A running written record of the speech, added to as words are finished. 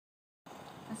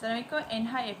Assalamualaikum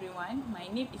and hi everyone. My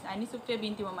name is Anis Sufia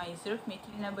binti Muhammad Yusuf,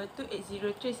 matric number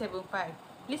 280375.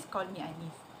 Please call me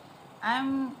Anis.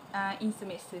 I'm in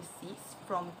semester 6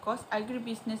 from course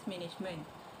Agribusiness Management.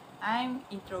 I'm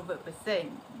introvert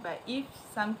person, but if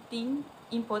something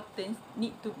important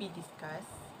need to be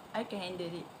discussed, I can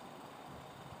handle it.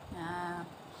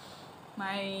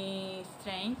 My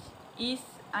strength is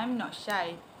I'm not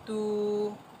shy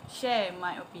to share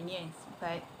my opinions,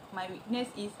 but my weakness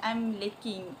is I'm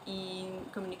lacking in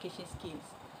communication skills.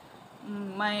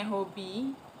 My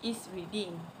hobby is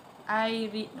reading.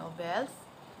 I read novels,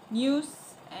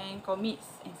 news and comics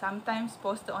and sometimes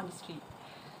poster on the street.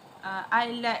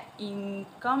 I like in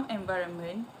calm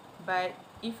environment, but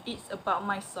if it's about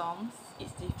my songs,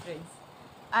 it's different.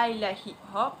 I like hip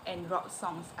hop and rock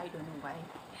songs. I don't know why.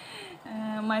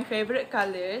 My favorite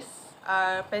colors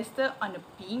are pastel on the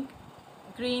pink,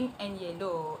 green and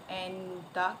yellow, and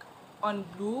dark on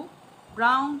blue,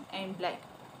 brown and black.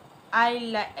 I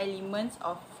like elements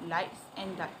of lights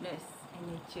and darkness and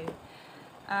nature.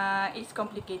 It's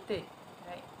complicated,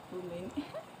 right, woman?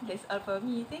 That's all for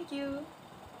me. Thank you.